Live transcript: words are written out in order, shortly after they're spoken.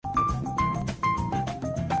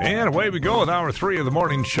And away we go with hour 3 of the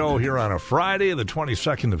morning show here on a Friday, the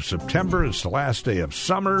 22nd of September. It's the last day of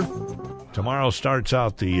summer. Tomorrow starts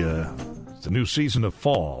out the new season of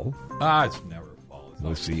fall. It's never fall.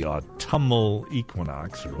 With the autumnal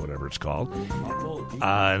equinox, or whatever it's called.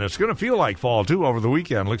 And it's going to feel like fall, too, over the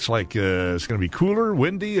weekend. Looks like it's going to be cooler,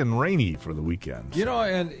 windy, and rainy for the weekend. You know,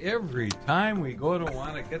 and every time we go to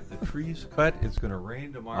want to get the trees cut, it's going to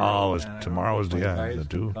rain tomorrow. Tomorrow is the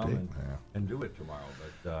due date. Yeah. And do it tomorrow,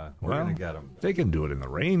 but we're well, going to get them. They can do it in the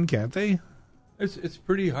rain, can't they? It's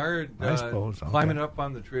pretty hard. I suppose. Climbing up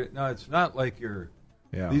on the tree. No, it's not like you're...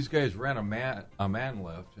 Yeah. These guys rent a man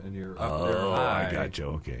lift, and you're up there high. I got you.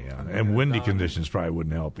 Okay, yeah. And windy conditions probably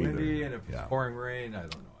wouldn't help either. Windy, and if it's pouring rain, I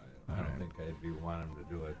don't know. I don't think I'd be wanting to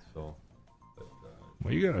do it. So,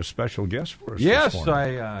 well, you got a special guest for us. Yes, this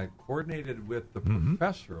morning. I coordinated with the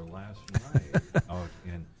professor last night out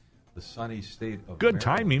in the sunny state of Good Maryland.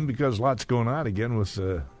 timing, because lots going on again with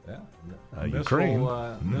Ukraine.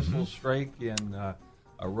 Missile strike in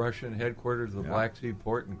a Russian headquarters, the Black Sea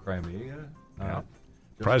port in Crimea.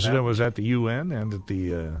 President was at the UN and at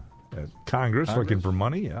the at Congress looking for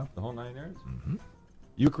money. Yeah, the whole 9 yards. Mm-hmm.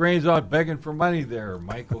 Ukraine's out begging for money there.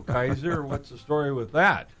 Michael Kaiser, what's the story with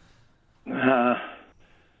that? Well,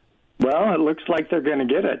 it looks like they're going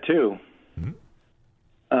to get it too.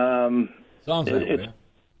 Mm-hmm. Sounds like it's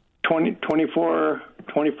 24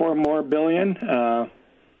 more billion. But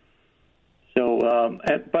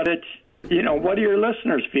it's, what do your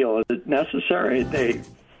listeners feel? Is it necessary? They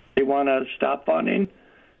want to stop funding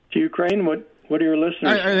to Ukraine? What are your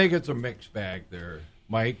listeners? I think it's a mixed bag there,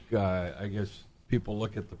 Mike. I guess people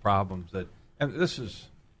look at the problems and this is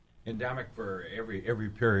endemic for every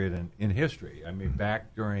period in history. I mean,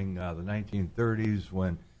 back during the 1930s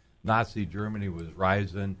when Nazi Germany was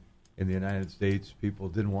rising in the United States, people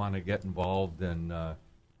didn't want to get involved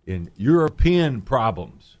in European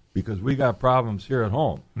problems because we got problems here at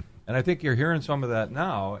home. And I think you're hearing some of that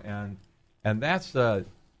now, and that's the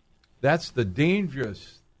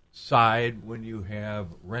dangerous side when you have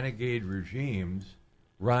renegade regimes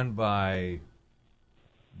run by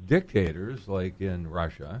dictators like in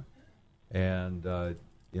Russia, and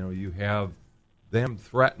you have them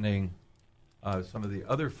threatening some of the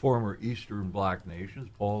other former Eastern Bloc nations,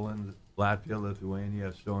 Poland, Latvia,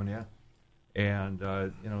 Lithuania, Estonia, and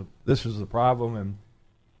this is the problem, and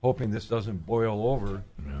hoping this doesn't boil over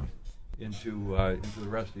into the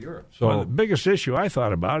rest of Europe. So the biggest issue I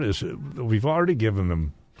thought about is we've already given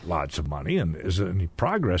them lots of money, and is any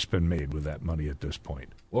progress been made with that money at this point?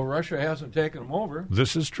 Well, Russia hasn't taken them over.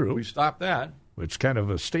 This is true. We stopped that. It's kind of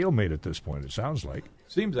a stalemate at this point, it sounds like.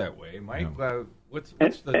 Seems that way. Mike, what's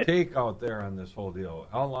the take out there on this whole deal?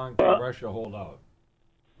 How long can Russia hold out?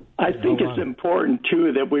 I think it's important,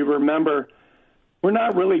 too, that we remember we're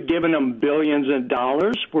not really giving them billions of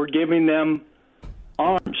dollars. We're giving them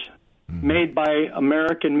arms made by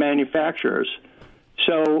American manufacturers.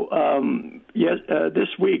 So, this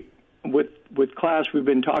week with class, we've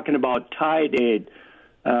been talking about Tide Aid,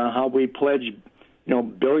 how we pledge,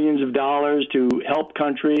 billions of dollars to help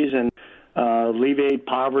countries and alleviate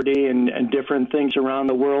poverty and different things around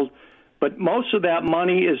the world. But most of that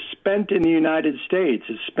money is spent in the United States.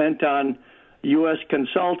 It's spent on U.S.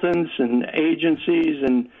 consultants and agencies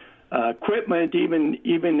and equipment. Even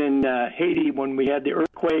in Haiti, when we had the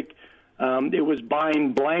earthquake, it was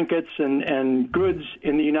buying blankets and goods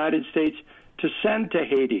in the United States to send to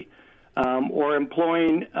Haiti, or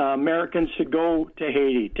employing Americans to go to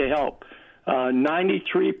Haiti to help.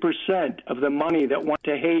 93% of the money that went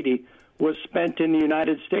to Haiti was spent in the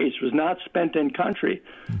United States, was not spent in country.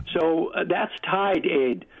 So that's Tide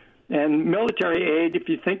Aid. And military aid, if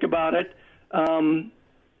you think about it,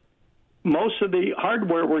 most of the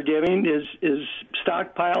hardware we're giving is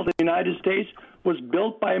stockpiled in the United States, was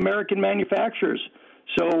built by American manufacturers.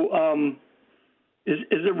 So is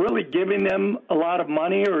it really giving them a lot of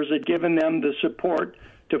money, or is it giving them the support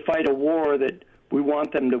to fight a war that we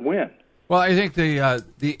want them to win? Well, I think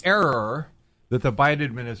the error that the Biden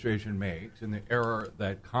administration makes, and the error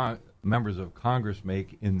that members of Congress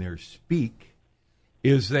make in their speak,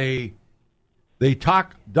 is they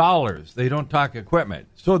talk dollars. They don't talk equipment.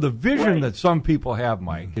 So the vision that some people have,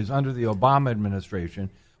 Mike, is under the Obama administration,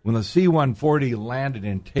 when the C-140 landed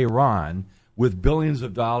in Tehran with billions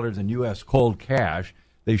of dollars in U.S. cold cash,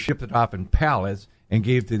 they shipped it off in pallets and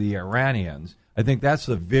gave to the Iranians. I think that's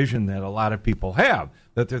the vision that a lot of people have,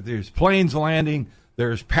 that there's planes landing,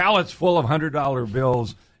 there's pallets full of $100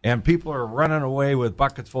 bills, and people are running away with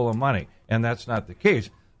buckets full of money, and that's not the case.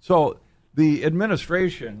 So the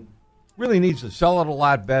administration really needs to sell it a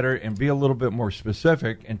lot better and be a little bit more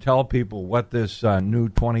specific and tell people what this new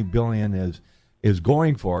 $20 billion is is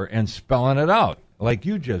going for and spelling it out, like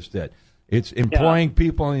you just did. It's employing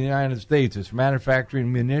people in the United States. It's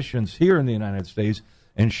manufacturing munitions here in the United States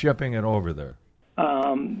and shipping it over there.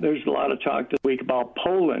 There's a lot of talk this week about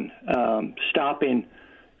Poland stopping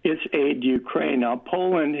its aid to Ukraine. Now,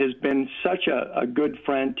 Poland has been such a good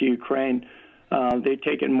friend to Ukraine. They've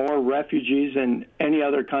taken more refugees than any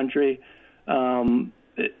other country.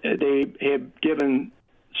 They have given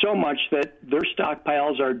so much that their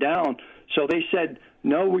stockpiles are down. So they said,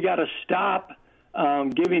 no, we got to stop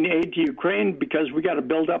giving aid to Ukraine because we got to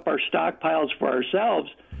build up our stockpiles for ourselves.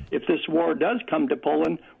 If this war does come to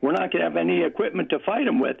Poland, we're not going to have any equipment to fight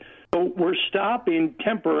them with. So we're stopping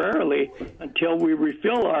temporarily until we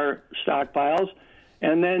refill our stockpiles.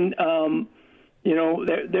 And then,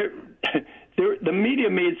 the media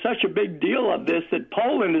made such a big deal of this that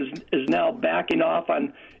Poland is now backing off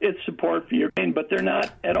on its support for Ukraine, but they're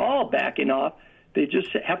not at all backing off. They just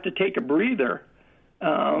have to take a breather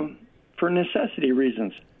for necessity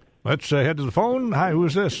reasons. Let's head to the phone. Hi, who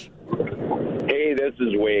is this? Hey, this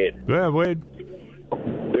is Wade. Go ahead, Wade.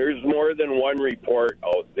 There's more than one report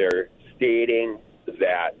out there stating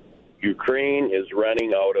that Ukraine is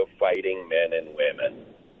running out of fighting men and women.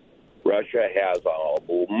 Russia has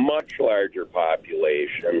a much larger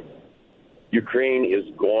population. Ukraine is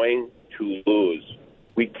going to lose.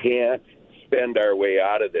 We can't spend our way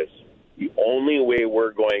out of this. The only way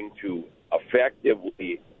we're going to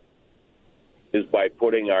effectively is by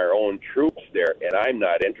putting our own troops there, and I'm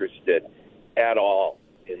not interested at all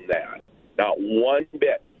in that. Not one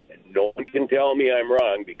bit. And no one can tell me I'm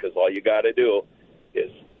wrong because all you got to do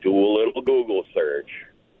is do a little Google search.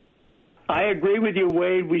 I agree with you,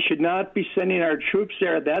 Wade. We should not be sending our troops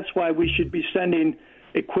there. That's why we should be sending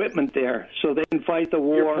equipment there so they can fight the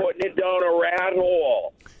war. You're putting it down a rat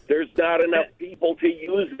hole. There's not enough people to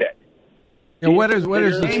use it. And what is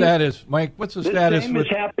the status, Mike? What's the status? The same is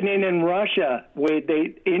happening in Russia, Wade.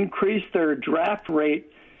 They increased their draft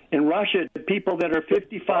rate in Russia to people that are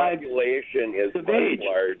 55 population is of much age.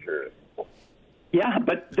 larger. Yeah,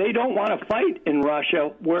 but they don't want to fight in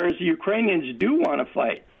Russia, whereas the Ukrainians do want to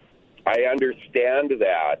fight. I understand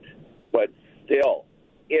that, but still,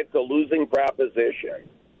 it's a losing proposition.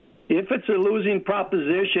 If it's a losing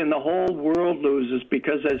proposition, the whole world loses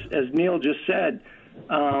because, as Neil just said,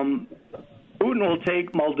 Putin will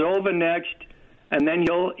take Moldova next, and then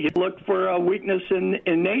he'll look for a weakness in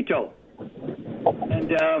NATO. And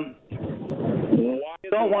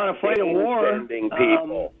don't want to fight a war.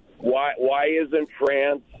 People? Why isn't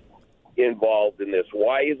France involved in this?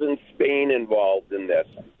 Why isn't Spain involved in this?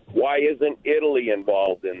 Why isn't Italy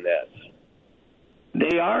involved in this?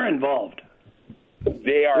 They are involved.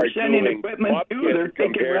 They are sending doing equipment too. They're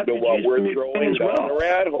taking compared to what we're throwing down the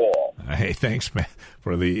rat hole. Hey, thanks, man,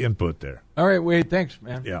 for the input there. All right, Wade, thanks,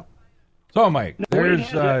 man. Yeah. So, Mike, there's...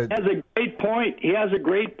 He has a great point. He has a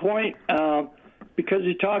great point because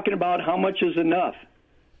he's talking about how much is enough.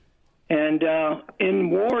 And in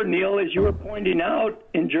war, Neil, as you were pointing out,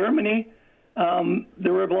 in Germany,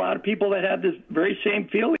 there were a lot of people that had this very same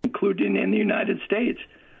feeling, including in the United States.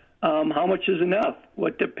 How much is enough? Well,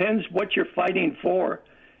 it depends what you're fighting for.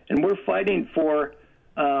 And we're fighting for,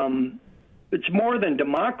 it's more than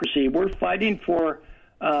democracy. We're fighting for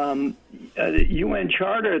a UN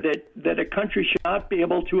charter that a country should not be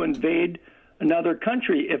able to invade another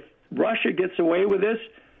country. If Russia gets away with this,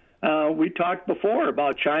 we talked before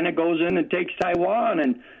about China goes in and takes Taiwan,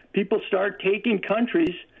 and people start taking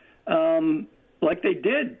countries like they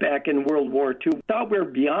did back in World War II. I thought we were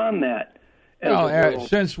beyond that.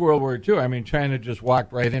 Since World War II, I mean, China just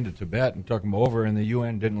walked right into Tibet and took them over, and the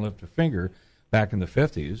UN didn't lift a finger back in the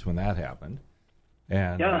 50s when that happened.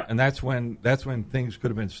 And and that's when things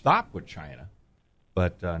could have been stopped with China,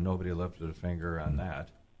 but nobody lifted a finger on that.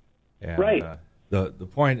 And, right. The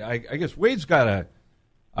point, I guess Wade's got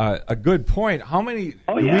a good point. How many?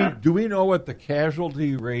 Do we know what the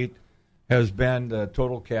casualty rate has been? The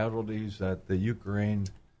total casualties that the Ukraine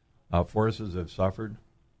forces have suffered?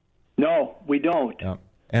 No, we don't. Yeah.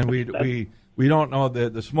 And we don't know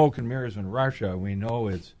the smoke and mirrors in Russia. We know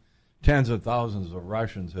it's tens of thousands of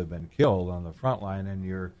Russians have been killed on the front line, and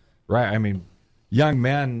you're right. I mean, young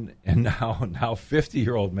men and now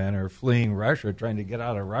 50-year-old men are fleeing Russia, trying to get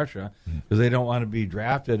out of Russia because they don't want to be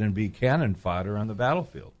drafted and be cannon fodder on the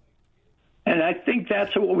battlefield. And I think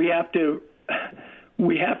that's what we have to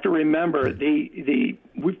remember.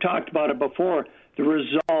 We've talked about it before. The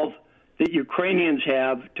resolve that Ukrainians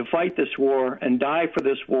have to fight this war and die for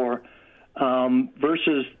this war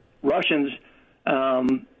versus Russians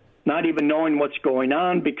not even knowing what's going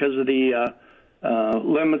on because of the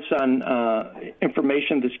limits on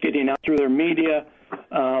information that's getting out through their media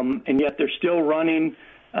and yet they're still running.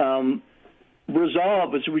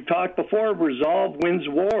 Resolve, as we talked before, resolve wins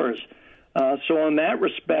wars. So in that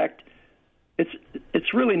respect,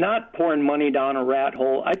 it's really not pouring money down a rat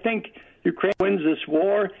hole. I think Ukraine wins this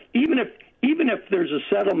war, even if there's a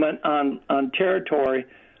settlement on territory.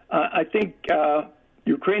 I think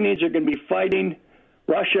Ukrainians are going to be fighting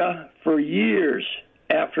Russia for years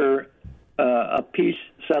after a peace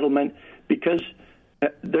settlement because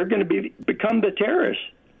they're going to become the terrorists.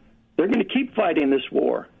 They're going to keep fighting this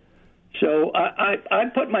war. So I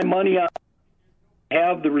put my money on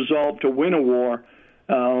have the resolve to win a war,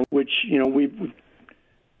 which we've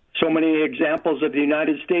so many examples of the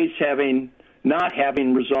United States not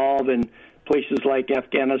having resolve in places like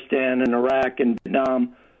Afghanistan and Iraq and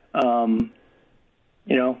Vietnam.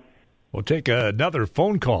 We'll take another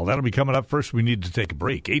phone call. That'll be coming up. First, we need to take a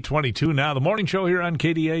break. 8:22 now. The morning show here on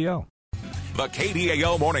KDAL. The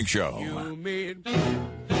KDAL Morning Show. You made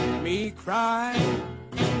me cry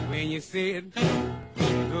when you said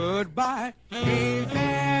goodbye. Ain't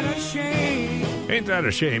that a shame? Ain't that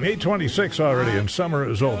a shame? 8:26 already, and summer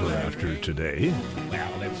is over after today.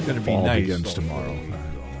 Well, it's going to be Fall nice. begins tomorrow.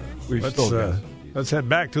 Let's head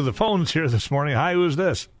back to the phones here this morning. Hi, who's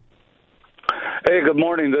this? Hey, good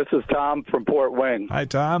morning. This is Tom from Port Wing. Hi,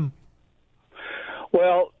 Tom.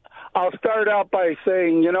 Well, I'll start out by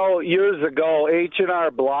saying, years ago, H&R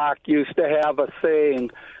Block used to have a saying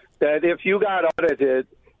that if you got audited,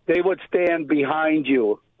 they would stand behind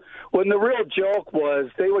you. When the real joke was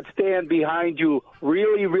they would stand behind you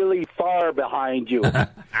really, really far behind you.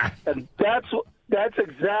 And that's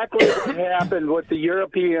exactly what happened with the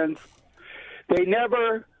Europeans. They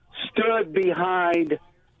never stood behind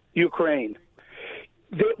Ukraine.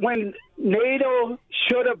 When NATO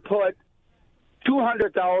should have put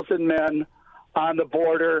 200,000 men on the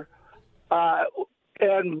border,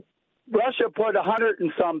 and Russia put 100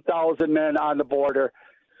 and some thousand men on the border,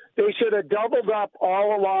 they should have doubled up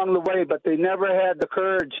all along the way, but they never had the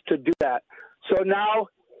courage to do that. So now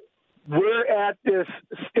we're at this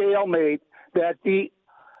stalemate that the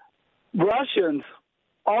Russians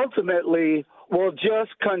ultimately will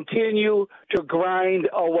just continue to grind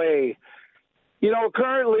away.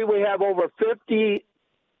 Currently we have over 50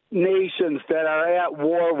 nations that are at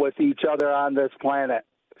war with each other on this planet.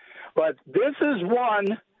 But this is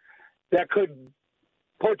one that could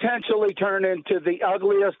potentially turn into the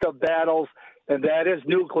ugliest of battles, and that is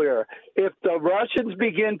nuclear. If the Russians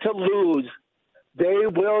begin to lose, they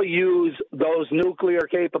will use those nuclear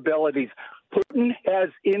capabilities. Putin has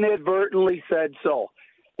inadvertently said so.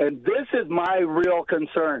 And this is my real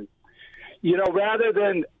concern. Rather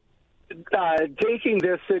than taking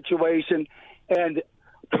this situation and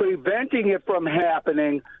preventing it from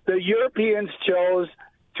happening, the Europeans chose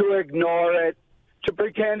to ignore it, to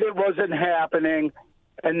pretend it wasn't happening,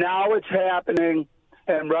 and now it's happening,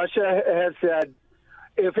 and Russia has said,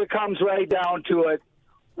 if it comes right down to it,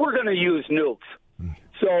 we're going to use nukes.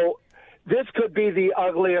 So this could be the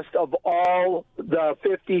ugliest of all the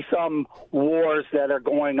 50-some wars that are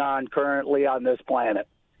going on currently on this planet.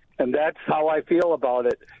 And that's how I feel about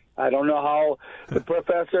it. I don't know how the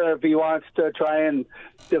professor, if he wants to try and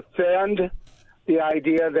defend the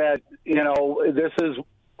idea that, this is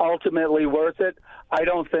ultimately worth it. I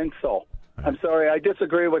don't think so. I'm sorry. I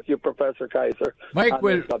disagree with you, Professor Kaiser, Mike, on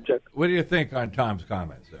this subject. What do you think on Tom's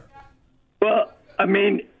comments there? Well, I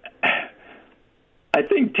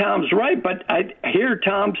think Tom's right, but I hear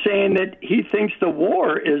Tom saying that he thinks the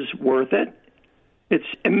war is worth it.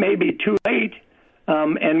 It may be too late,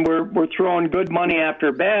 and we're throwing good money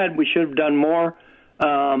after bad. We should have done more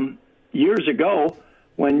years ago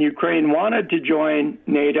when Ukraine wanted to join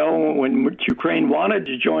NATO, when Ukraine wanted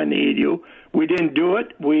to join the EU. We didn't do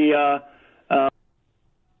it. We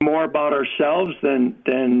more about ourselves than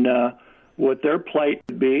what their plight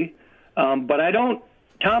would be. But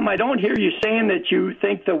Tom, I don't hear you saying that you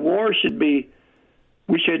think the war should be.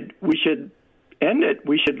 We should end it.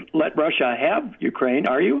 We should let Russia have Ukraine.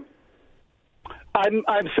 Are you? I'm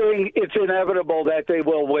saying it's inevitable that they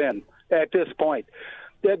will win at this point.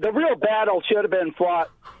 The real battle should have been fought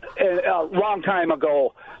a long time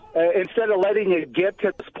ago. Instead of letting it get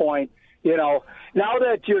to this point, now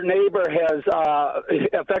that your neighbor has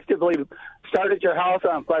effectively started your house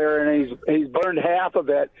on fire and he's burned half of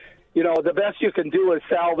it, the best you can do is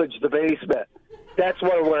salvage the basement. That's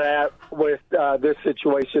where we're at with this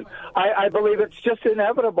situation. I believe it's just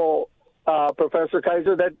inevitable, Professor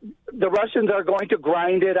Kaiser, that the Russians are going to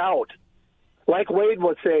grind it out. Like Wade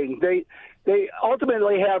was saying, they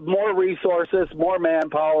ultimately have more resources, more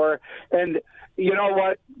manpower, and you know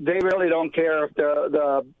what? They really don't care if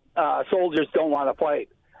the soldiers don't want to fight.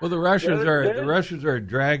 Well, the Russians are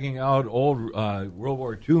dragging out old World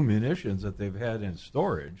War II munitions that they've had in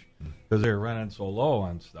storage because they're running so low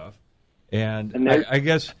on stuff. And I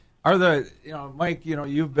guess Mike,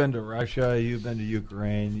 you've been to Russia, you've been to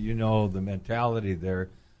Ukraine, you know the mentality there.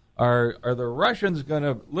 Are the Russians going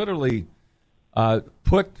to literally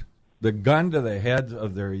put the gun to the heads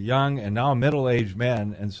of their young and now middle-aged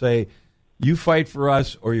men and say, "You fight for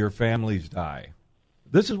us, or your families die"?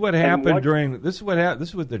 This is what happened This is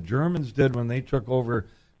what the Germans did when they took over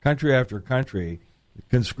country after country,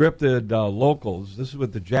 conscripted locals. This is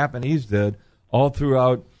what the Japanese did all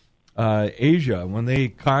throughout Asia. When they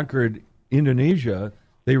conquered Indonesia,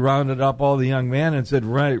 they rounded up all the young men and said,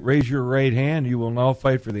 "Raise your right hand. You will now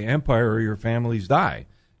fight for the empire, or your families die."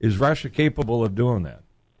 Is Russia capable of doing that?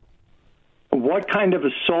 What kind of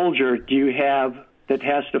a soldier do you have that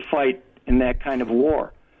has to fight in that kind of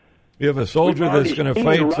war? You have a soldier that's going to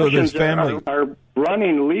fight so his family are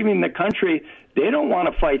running, leaving the country. They don't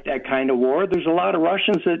want to fight that kind of war. There's a lot of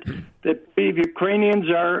Russians that believe Ukrainians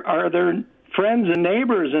are their friends and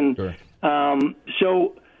neighbors, and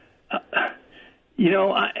sure.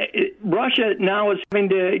 Russia now is having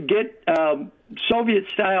to get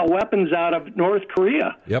Soviet-style weapons out of North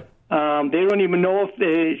Korea. Yep. They don't even know if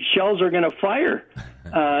the shells are going to fire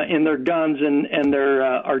in their guns and their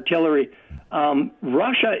artillery.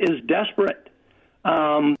 Russia is desperate.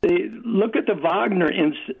 Look at the Wagner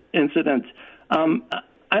incident.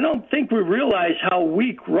 I don't think we realize how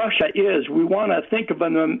weak Russia is. We want to think of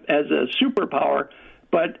them as a superpower,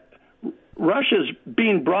 but Russia's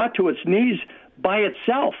being brought to its knees by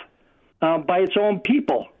itself, by its own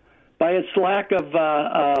people, by its lack of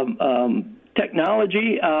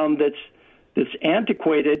technology that's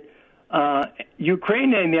antiquated.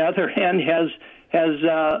 Ukraine, on the other hand, has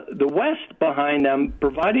the West behind them,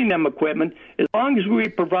 providing them equipment. As long as we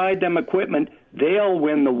provide them equipment, they'll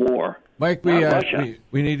win the war. Mike,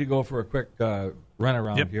 we need to go for a quick run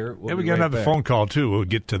around here. We got another phone call, too. We'll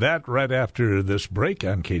get to that right after this break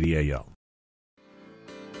on KDAL.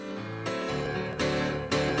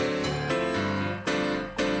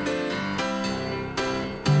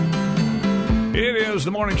 It is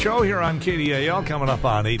the morning show here on KDAL, coming up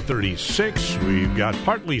on 8:36. We've got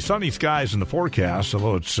partly sunny skies in the forecast,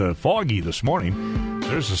 although it's foggy this morning.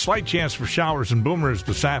 There's a slight chance for showers and boomers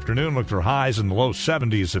this afternoon. Look for highs in the low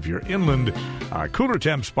 70s if you're inland. Cooler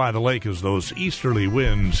temps by the lake as those easterly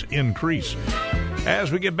winds increase.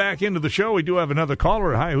 As we get back into the show, we do have another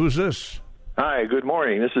caller. Hi, who's this? Hi, good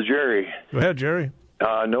morning. This is Jerry. Go ahead, Jerry.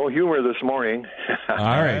 No humor this morning. All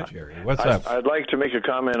right, Jerry. What's up? I'd like to make a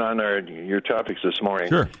comment on your topics this morning.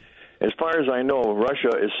 Sure. As far as I know, Russia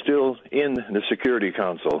is still in the Security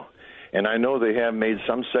Council, and I know they have made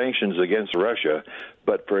some sanctions against Russia,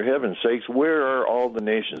 but for heaven's sakes, where are all the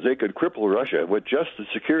nations? They could cripple Russia with just the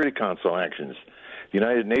Security Council actions. The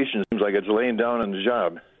United Nations seems like it's laying down on the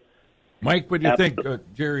job. Mike, what do you think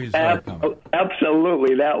Jerry's comment?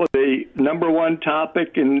 Absolutely. That was the number one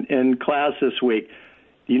topic in class this week.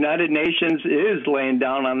 The United Nations is laying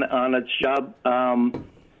down on its job.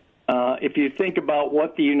 If you think about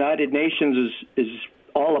what the United Nations is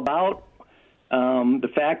all about, the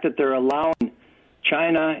fact that they're allowing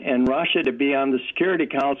China and Russia to be on the Security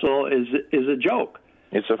Council is a joke.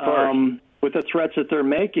 It's a farce. With the threats that they're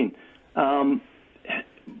making.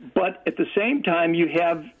 But at the same time, you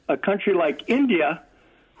have a country like India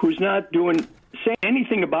who's not saying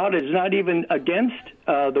anything about it, is not even against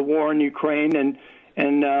the war in Ukraine,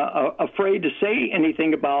 and afraid to say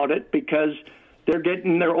anything about it because they're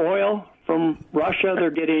getting their oil from Russia, they're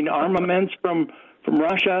getting armaments from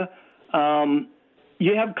Russia.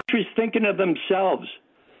 You have countries thinking of themselves,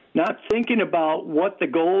 not thinking about what the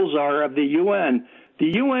goals are of the UN. The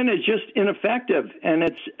UN is just ineffective, and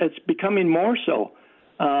it's becoming more so.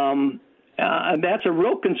 And that's a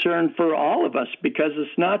real concern for all of us because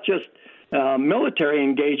it's not just military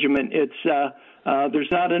engagement. It's there's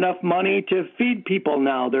not enough money to feed people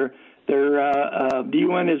now. The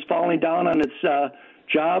UN is falling down on its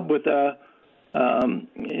job with the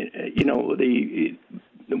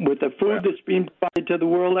food that's being provided to the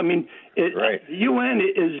world. I mean, right. The UN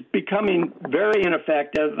is becoming very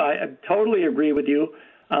ineffective. I totally agree with you,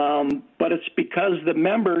 but it's because the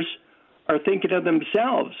members are thinking of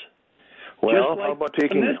themselves. Well, how about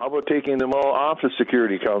taking them all off the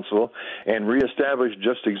Security Council and reestablish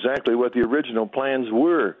just exactly what the original plans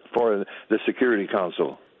were for the Security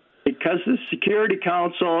Council? Because the Security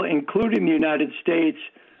Council, including the United States,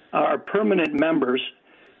 are permanent members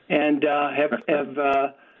and have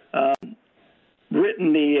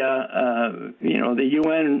written the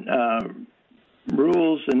UN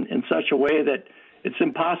rules in such a way that it's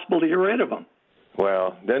impossible to get rid of them.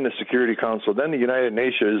 well, then the Security Council, then the United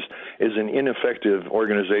Nations is an ineffective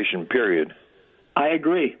organization, period. I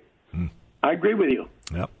agree. I agree with you.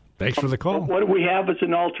 Yep. Thanks for the call. What do we have as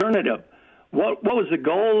an alternative? What was the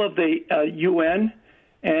goal of the UN?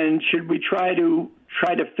 And should we try to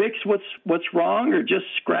fix what's wrong, or just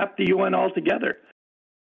scrap the UN altogether?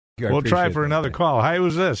 We'll try for another call. Hi,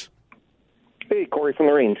 who's this? Hey, Corey from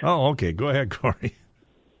the Range. Oh, okay. Go ahead, Corey.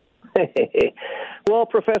 Well,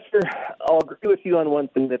 Professor, I'll agree with you on one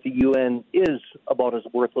thing, that the UN is about as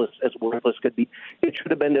worthless could be. It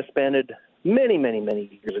should have been disbanded many, many,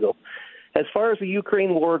 many years ago. As far as the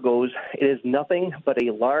Ukraine war goes, it is nothing but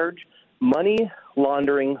a large money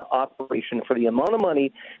laundering operation for the amount of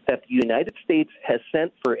money that the United States has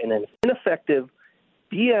sent for an ineffective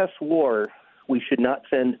BS war. We should not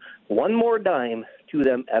send one more dime to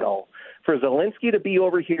them at all. For Zelensky to be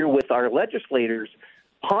over here with our legislators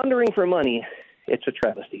pondering for money, it's a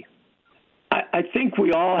travesty. I think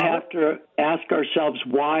we all have to ask ourselves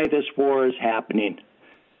why this war is happening.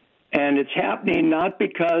 And it's happening not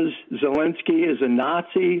because Zelensky is a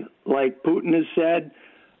Nazi, like Putin has said,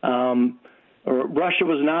 or Russia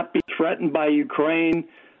was not being threatened by Ukraine.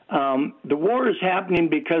 The war is happening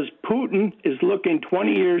because Putin is looking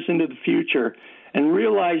 20 years into the future and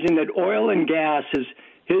realizing that oil and gas is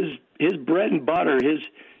his bread and butter,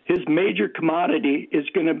 his major commodity, is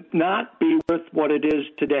going to not be worth what it is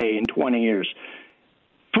today in 20 years.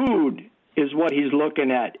 Food is what he's looking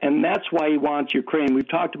at, and that's why he wants Ukraine. We've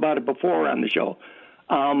talked about it before on the show.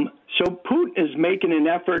 So Putin is making an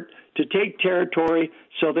effort to take territory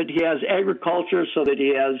so that he has agriculture, so that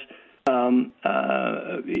he has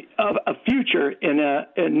a future in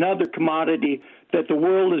another commodity that the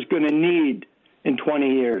world is going to need in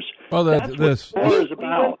 20 years. Well, that's what war is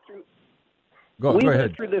about. Go We ahead.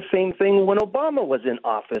 went through the same thing when Obama was in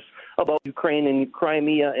office about Ukraine and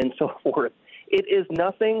Crimea and so forth. It is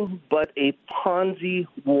nothing but a Ponzi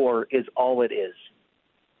war is all it is.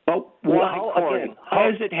 But why, Corey? How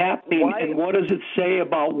is it happening, and what does it say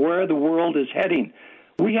about where the world is heading?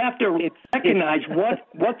 We have to recognize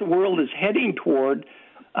what the world is heading toward.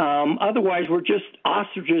 Otherwise, we're just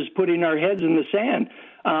ostriches putting our heads in the sand.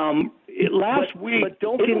 Last week,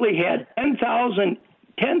 Italy had 10,000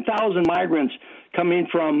 migrants coming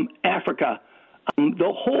from Africa.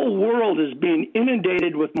 The whole world is being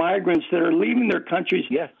inundated with migrants that are leaving their countries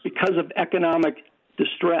because of economic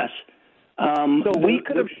distress. So we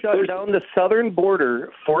could have shut down the southern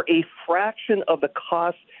border for a fraction of the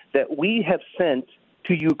cost that we have sent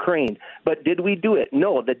to Ukraine. But did we do it?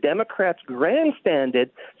 No. The Democrats grandstanded,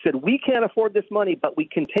 said we can't afford this money, but we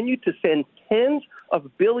continue to send tens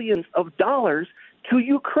of billions of dollars to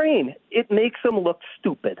Ukraine. It makes them look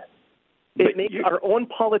stupid. It makes our own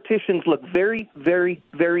politicians look very, very,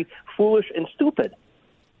 very foolish and stupid.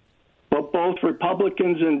 But both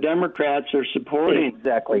Republicans and Democrats are supporting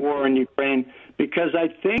the war in Ukraine because I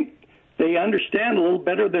think they understand a little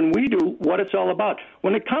better than we do what it's all about.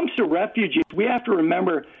 When it comes to refugees, we have to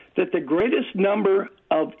remember that the greatest number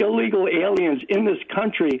of illegal aliens in this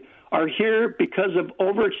country are here because of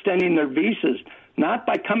overextending their visas, not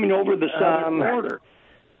by coming over the southern border.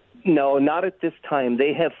 No, not at this time.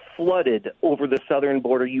 They have flooded over the southern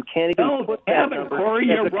border. You can't even put that number. Corey,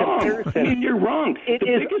 you're wrong. I mean, you're wrong. The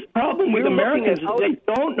biggest problem with Americans is they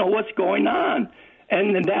don't know what's going on.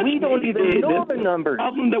 And that's we don't even know the numbers.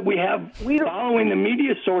 Problem that we have following the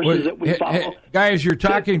media sources that we follow. Hey, guys, you're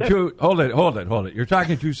talking to hold it. You're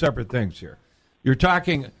talking two separate things here. You're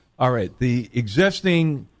talking, all right, the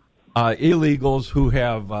existing illegals who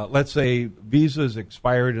have, let's say, visas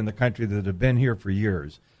expired in the country that have been here for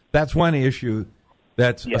years. That's one issue.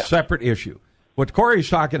 That's a separate issue. What Corey's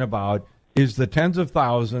talking about is the tens of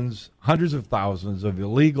thousands, hundreds of thousands of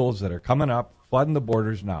illegals that are coming up, flooding the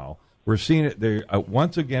borders now. We're seeing it.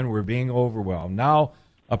 Once again, we're being overwhelmed. Now,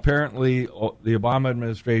 apparently, the Obama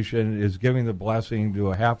administration is giving the blessing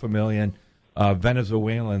to 500,000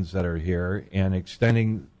 Venezuelans that are here and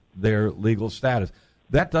extending their legal status.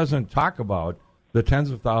 That doesn't talk about the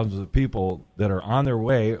tens of thousands of people that are on their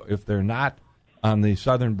way, if they're not on the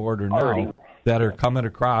southern border now, that are coming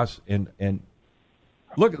across. And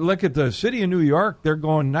look at the city of New York. They're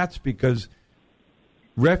going nuts because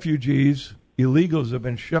refugees, illegals have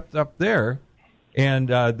been shipped up there, and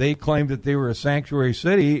they claim that they were a sanctuary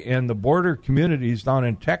city, and the border communities down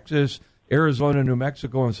in Texas, Arizona, New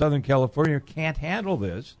Mexico, and Southern California can't handle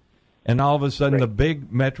this. And all of a sudden, the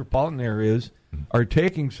big metropolitan areas are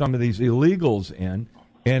taking some of these illegals in,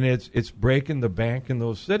 and it's breaking the bank in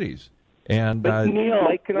those cities. And But Neil,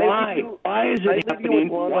 Mike, why is it happening?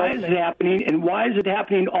 Why is it happening? And why is it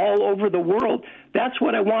happening all over the world? That's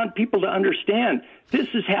what I want people to understand. This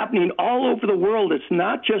is happening all over the world. It's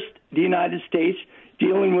not just the United States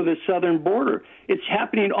dealing with the southern border. It's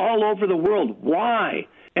happening all over the world. Why?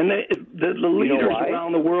 And the leaders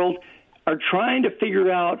around the world are trying to figure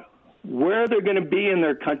out where they're going to be in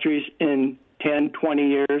their countries in 10, 20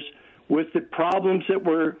 years with the problems that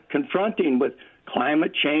we're confronting with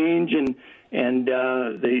climate change and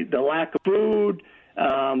the lack of food,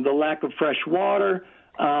 the lack of fresh water.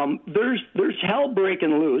 There's hell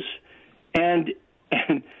breaking loose, and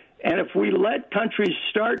if we let countries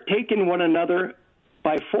start taking one another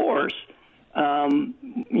by force,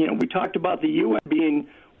 we talked about the UN being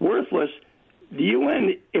worthless. The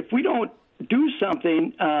UN, if we don't do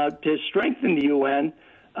something to strengthen the UN,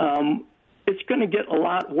 it's going to get a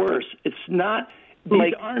lot worse. It's not.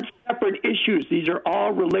 These aren't separate issues. These are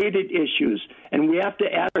all related issues, and we have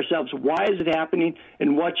to ask ourselves, why is it happening,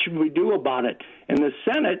 and what should we do about it? In the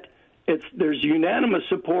Senate, there's unanimous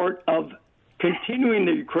support of continuing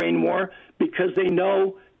the Ukraine war because they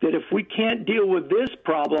know that if we can't deal with this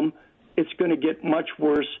problem, it's going to get much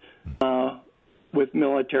worse with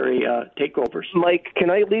military takeovers. Mike,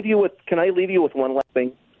 can I leave you with one last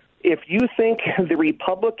thing? If you think the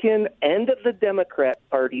Republican and the Democrat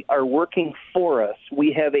Party are working for us,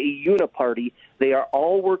 we have a uniparty. They are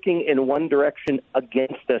all working in one direction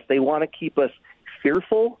against us. They want to keep us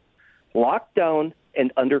fearful, locked down,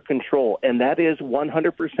 and under control. And that is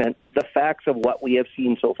 100% the facts of what we have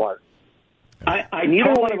seen so far. I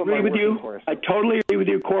totally agree with you. I totally agree with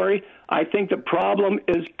you, Corey. I think the problem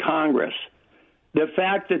is Congress. The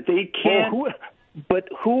fact that they can't... But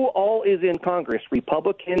who all is in Congress?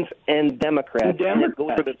 Republicans and Democrats. And it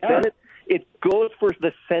goes for the Senate. It goes for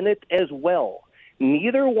the Senate as well.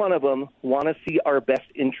 Neither one of them want to see our best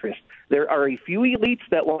interest. There are a few elites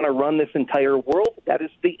that want to run this entire world. That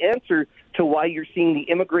is the answer to why you're seeing the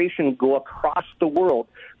immigration go across the world.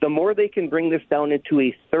 The more they can bring this down into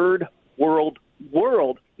a third world,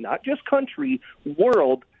 not just country,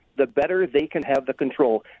 world, the better they can have the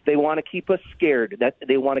control. They want to keep us scared. That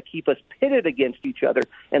they want to keep us pitted against each other.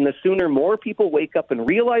 And the sooner more people wake up and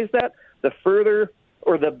realize that, the further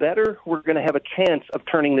or the better we're going to have a chance of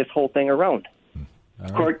turning this whole thing around.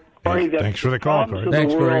 Corey, thanks for the call, Corey.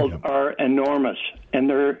 The world are enormous, and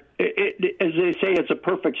they're as they say, it's a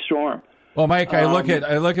perfect storm. Well, Mike, I look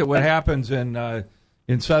at what happens in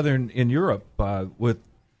southern Europe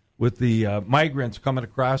with the migrants coming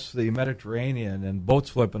across the Mediterranean and boats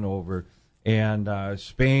flipping over, and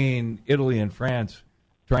Spain, Italy, and France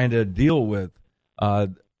trying to deal with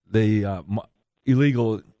the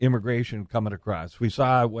illegal immigration coming across. We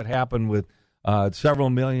saw what happened with several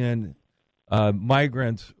million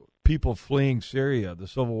migrants, people fleeing Syria, the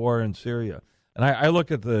civil war in Syria. And I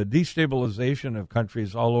look at the destabilization of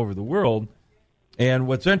countries all over the world, and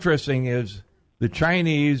what's interesting is the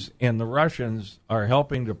Chinese and the Russians are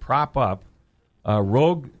helping to prop up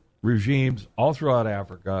rogue regimes all throughout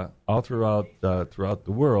Africa, all throughout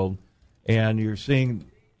the world. And you're seeing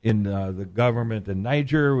in the government in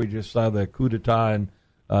Niger, we just saw the coup d'etat in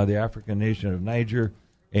the African nation of Niger,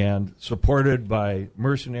 and supported by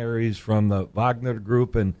mercenaries from the Wagner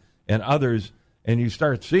Group and others. And you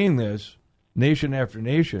start seeing this nation after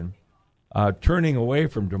nation turning away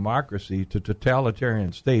from democracy to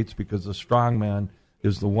totalitarian states because the strong man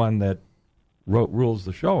is the one that rules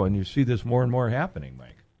the show. And you see this more and more happening,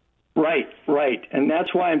 Mike. Right. And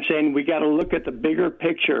that's why I'm saying we got to look at the bigger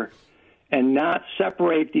picture and not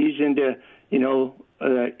separate these into,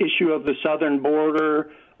 issue of the southern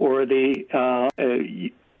border or the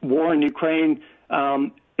war in Ukraine.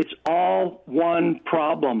 It's all one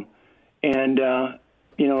problem. And,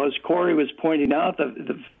 as Corey was pointing out,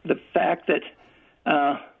 the fact that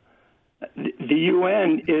the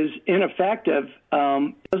UN is ineffective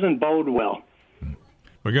doesn't bode well.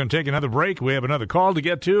 We're going to take another break. We have another call to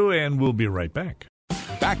get to, and we'll be right back.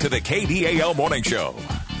 Back to the KDAL Morning Show.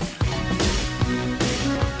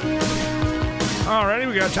 All righty,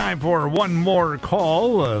 we got time for one more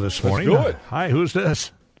call this morning. Let's do it. Hi, who's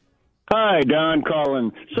this? Hi, Don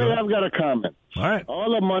calling. Say, I've got a comment. All right.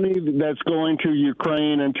 All the money that's going to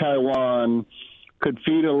Ukraine and Taiwan could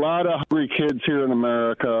feed a lot of hungry kids here in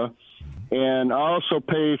America and also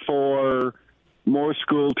pay for more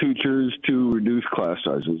school teachers to reduce class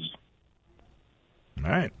sizes.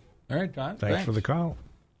 All right. All right, Don. Thanks for the call.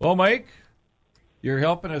 Well, Mike, you're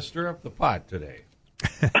helping us stir up the pot today.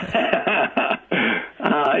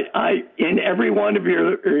 In every one of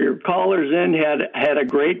your callers in had a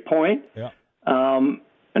great point. Yeah. And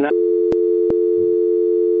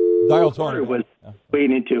Dial tone was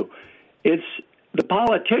waiting to. it's the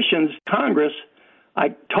politicians, Congress.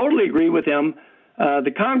 I totally agree with him.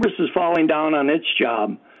 The Congress is falling down on its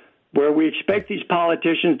job, where we expect these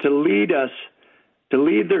politicians to lead us, to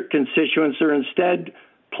lead their constituents. They're instead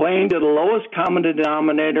playing to the lowest common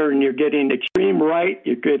denominator, and you're getting extreme right,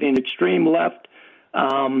 you're getting extreme left,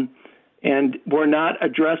 and we're not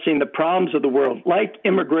addressing the problems of the world, like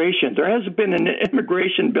immigration. There hasn't been an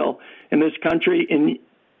immigration bill in this country in,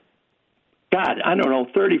 God, I don't know,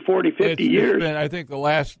 30, 40, 50 years. I think the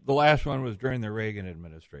last one was during the Reagan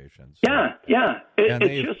administration. So. Yeah.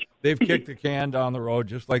 They've kicked the can down the road,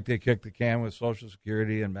 just like they kicked the can with Social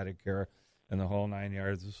Security and Medicare and the whole 9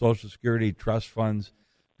 yards. The Social Security trust fund's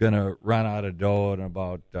going to run out of dough in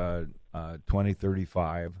about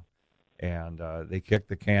 2035, and they kicked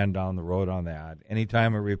the can down the road on that.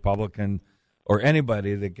 Anytime a Republican or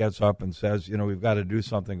anybody that gets up and says, we've got to do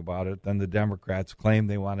something about it, then the Democrats claim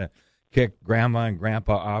they want to kick grandma and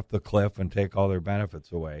grandpa off the cliff and take all their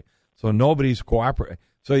benefits away. So nobody's cooperating.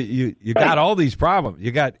 So you got all these problems.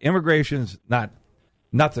 You got immigration's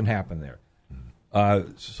nothing happened there.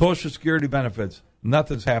 Social Security benefits,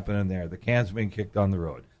 nothing's happening there. The can's being kicked on the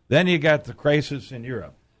road. Then you got the crisis in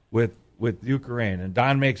Europe with Ukraine. And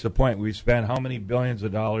Don makes a point. We've spent how many billions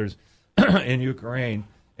of dollars in Ukraine,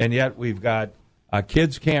 and yet we've got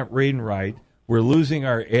kids can't read and write. We're losing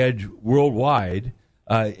our edge worldwide.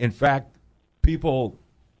 In fact, people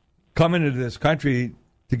coming into this country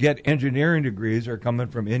to get engineering degrees are coming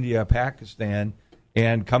from India, Pakistan,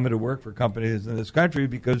 and coming to work for companies in this country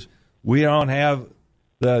because we don't have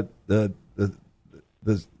the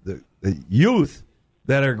youth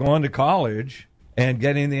that are going to college and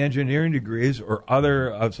getting the engineering degrees or other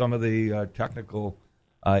of some of the technical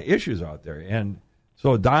issues out there. And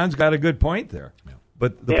so Don's got a good point there. Yeah.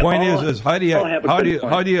 But the point is how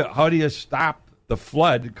do you stop the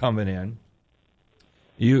flood coming in?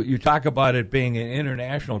 You talk about it being an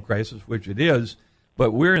international crisis, which it is,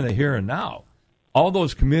 but we're in the here and now. All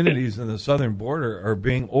those communities in the southern border are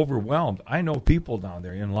being overwhelmed. I know people down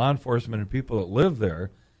there in law enforcement and people that live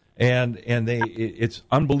there, and it's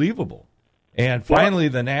unbelievable. And finally,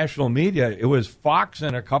 the national media, it was Fox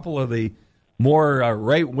and a couple of the more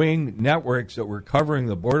right-wing networks that were covering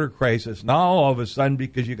the border crisis. Now, all of a sudden,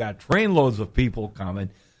 because you got trainloads of people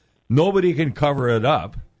coming, nobody can cover it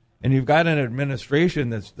up. And you've got an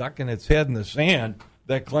administration that's stuck its head in the sand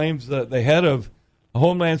that claims that the head of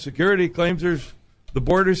Homeland Security claims the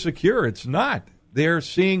border's secure. It's not. They're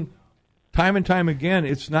seeing time and time again,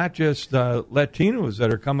 it's not just Latinos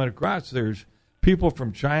that are coming across. There's people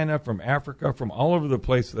from China, from Africa, from all over the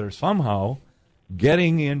place that are somehow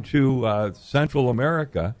getting into Central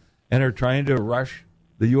America and are trying to rush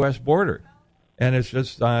the U.S. border. And it's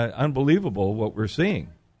just unbelievable what we're seeing.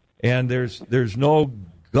 And there's no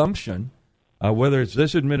gumption, whether it's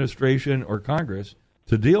this administration or Congress,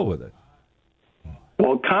 to deal with it.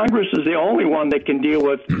 Well, Congress is the only one that can deal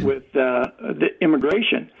with the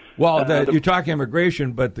immigration. Well, you talk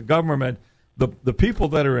immigration, but the government, the people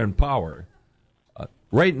that are in power,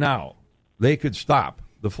 right now, they could stop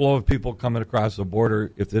the flow of people coming across the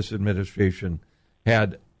border if this administration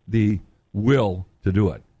had the will to do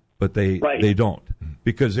it. But they don't,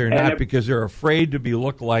 because because they're afraid to be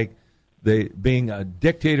looked like they being a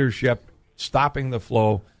dictatorship, stopping the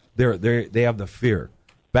flow. They have the fear.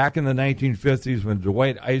 Back in the 1950s, when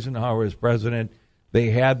Dwight Eisenhower was president,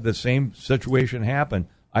 they had the same situation happen.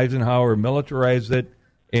 Eisenhower militarized it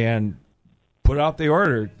and put out the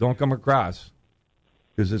order, don't come across,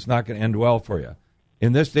 because it's not going to end well for you.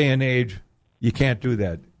 In this day and age, you can't do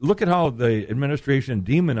that. Look at how the administration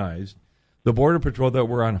demonized the Border Patrol that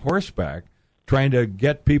were on horseback trying to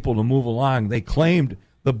get people to move along.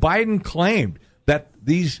 Biden claimed that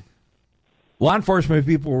these law enforcement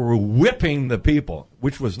people were whipping the people,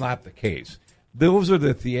 which was not the case. Those are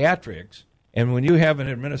the theatrics. And when you have an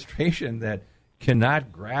administration that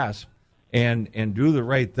cannot grasp and do the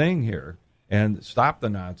right thing here and stop the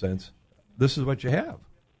nonsense, this is what you have.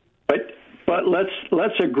 But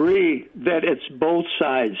let's agree that it's both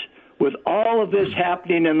sides. With all of this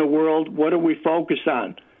happening in the world, what are we focused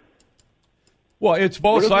on? Well, it's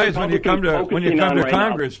both sides when you come to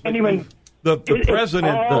Congress. The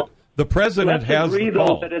president has the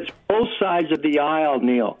call. That it's both sides of the aisle,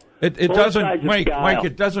 Neil. It doesn't, Mike.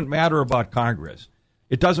 It doesn't matter about Congress.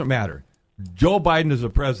 It doesn't matter. Joe Biden is the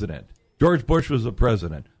president. George Bush was the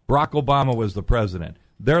president. Barack Obama was the president.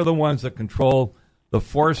 They're the ones that control the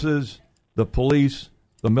forces, the police,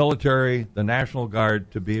 the military, the National Guard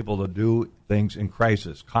to be able to do things in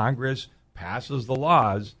crisis. Congress passes the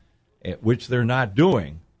laws, which they're not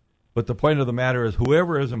doing. But the point of the matter is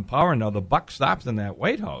whoever is in power now, the buck stops in that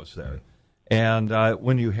White House there. And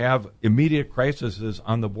when you have immediate crises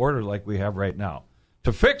on the border like we have right now,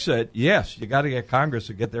 to fix it, yes, you got to get Congress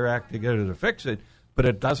to get their act together to fix it, but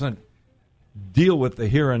it doesn't deal with the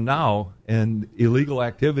here and now and illegal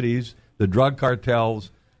activities, the drug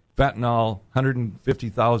cartels, fentanyl,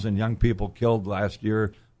 150,000 young people killed last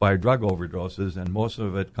year by drug overdoses, and most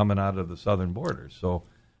of it coming out of the southern border. So,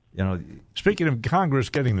 speaking of Congress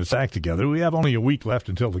getting this act together, we have only a week left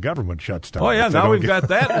until the government shuts down. Oh, yeah, now we've got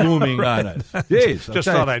that looming on us. Jeez, just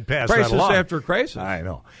thought I'd pass crisis that along. After crisis. I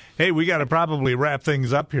know. Hey, we got to probably wrap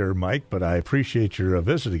things up here, Mike, but I appreciate your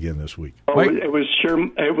visit again this week. Oh, it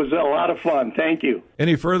was a lot of fun. Thank you.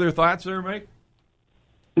 Any further thoughts there, Mike?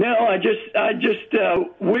 No, I just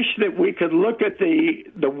wish that we could look at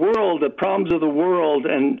the world, the problems of the world,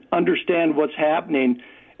 and understand what's happening,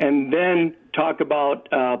 and then talk about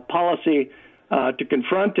policy to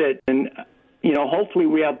confront it. And hopefully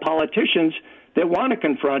we have politicians that want to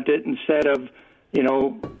confront it instead of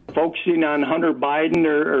focusing on Hunter Biden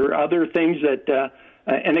or other things that.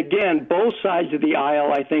 And again, both sides of the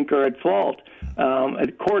aisle, I think, are at fault.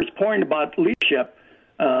 Corey's point about leadership.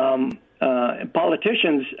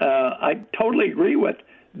 Politicians, I totally agree with.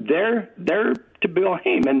 They're to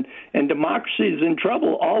blame, and democracy is in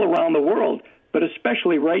trouble all around the world, but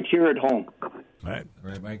especially right here at home. All right,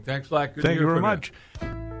 Mike. Thanks a lot. Good Thank you very much. All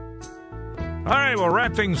right, we'll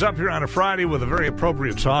wrap things up here on a Friday with a very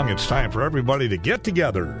appropriate song. It's time for everybody to get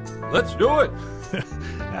together. Let's do it.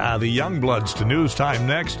 The Youngbloods to news time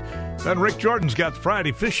next. Then Rick Jordan's got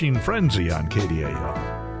Friday Fishing Frenzy on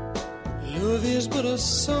KDAL. Love is but a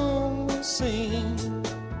song we sing